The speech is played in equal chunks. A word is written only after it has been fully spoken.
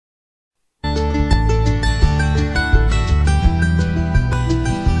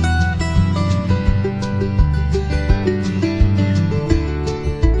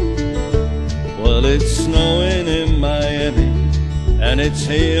it's snowing in Miami and it's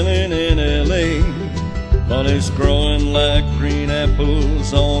hailing in LA, but it's growing like green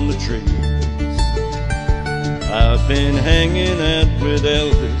apples on the trees. I've been hanging out with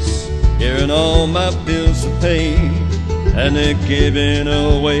Elvis, hearing all my bills are paid, and they're giving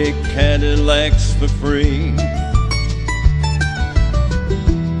away Cadillacs for free.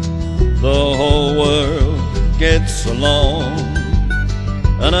 The whole world gets along,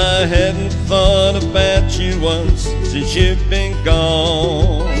 and I haven't thought about you once since you've been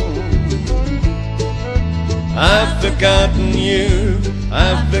gone. I've forgotten you,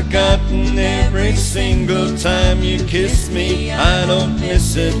 I've forgotten every single time you kiss me. I don't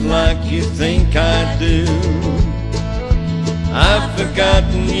miss it like you think I do. I've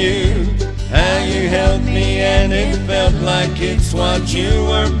forgotten you, how you held me and it felt like it's what you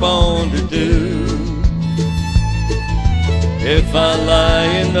were born to do. If I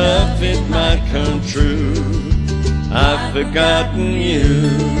lie enough it might come true. I've forgotten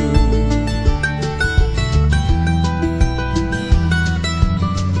you.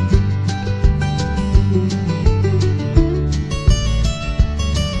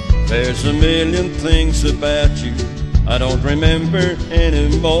 There's a million things about you I don't remember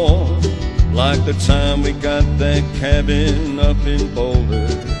anymore, like the time we got that cabin up in Boulder.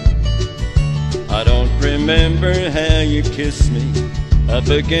 I don't remember how you kissed me up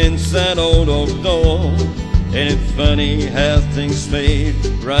against that old oak door. Ain't it funny how things fade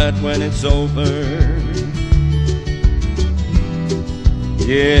right when it's over?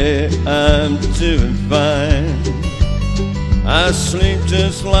 Yeah, I'm doing fine. I sleep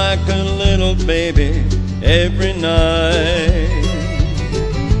just like a little baby every night.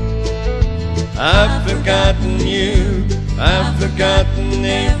 I've forgotten you, I've forgotten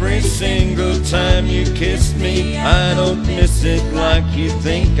every single time you kissed me. I don't miss it like you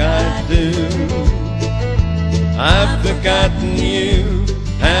think I do. I've forgotten you,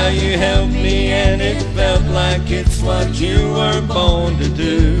 how you held me and it felt like it's what you were born to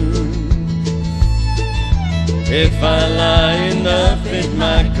do. If I lie enough it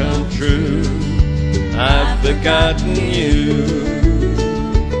might come true. I've forgotten you.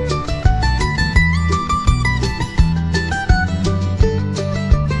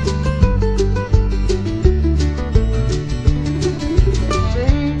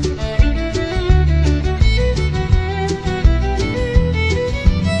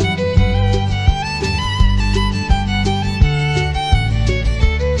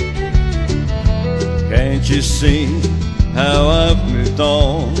 Can't you see how I've moved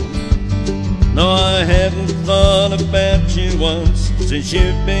on? No, I haven't thought about you once since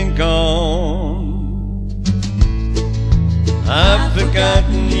you've been gone. I've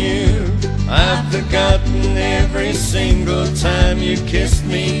forgotten you, I've forgotten every single time you kissed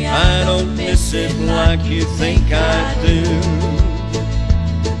me. I don't miss it like you think I do.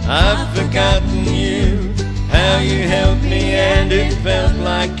 I've forgotten you, how you held me and it felt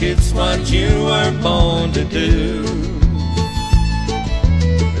like it's what you were born to do.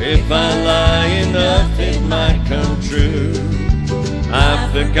 If I lie enough it might come true.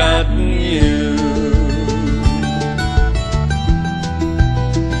 I've forgotten you.